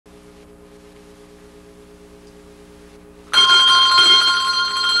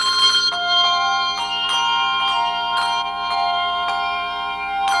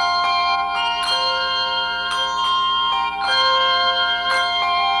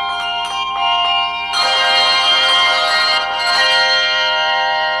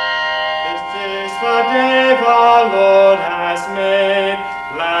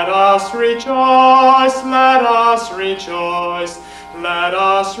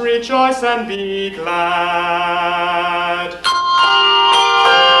rejoice and be glad.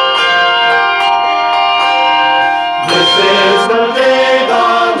 This is the day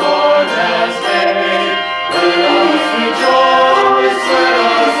the Lord has made. Let us rejoice, let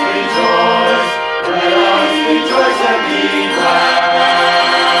us rejoice, let us rejoice and be glad.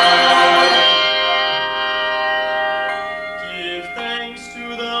 Give thanks to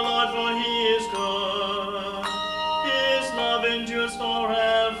the Lord, for he is good. His love endures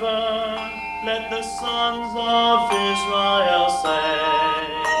forever. Let the sons of Israel say,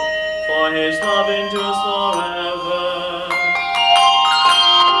 for his love endures forever.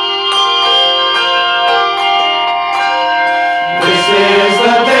 This is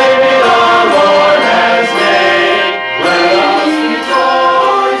the day the Lord has made. Let us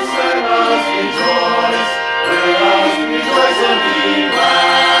rejoice, let us rejoice, let us rejoice and be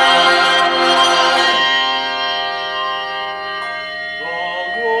glad. The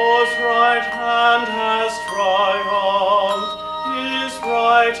Lord's right hand has triumphed, his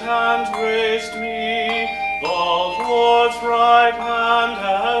right hand raised me. The Lord's right hand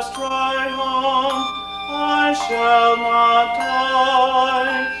has triumphed. I shall not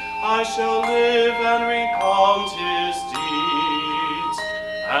die, I shall live and recount his deeds,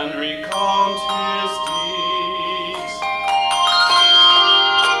 and recount his deeds.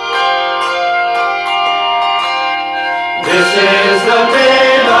 This is the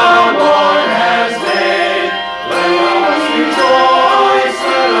day the Lord has made. Let us rejoice,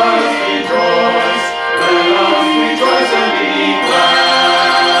 let us rejoice, let us rejoice and be glad.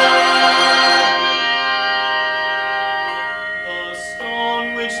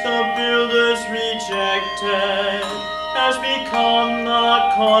 The builders rejected has become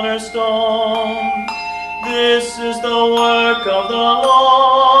the cornerstone. This is the work of the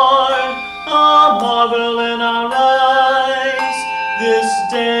Lord, a marvel in our eyes. This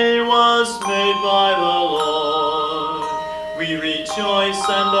day was made by the Lord. We rejoice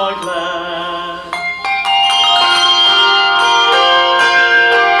and are glad.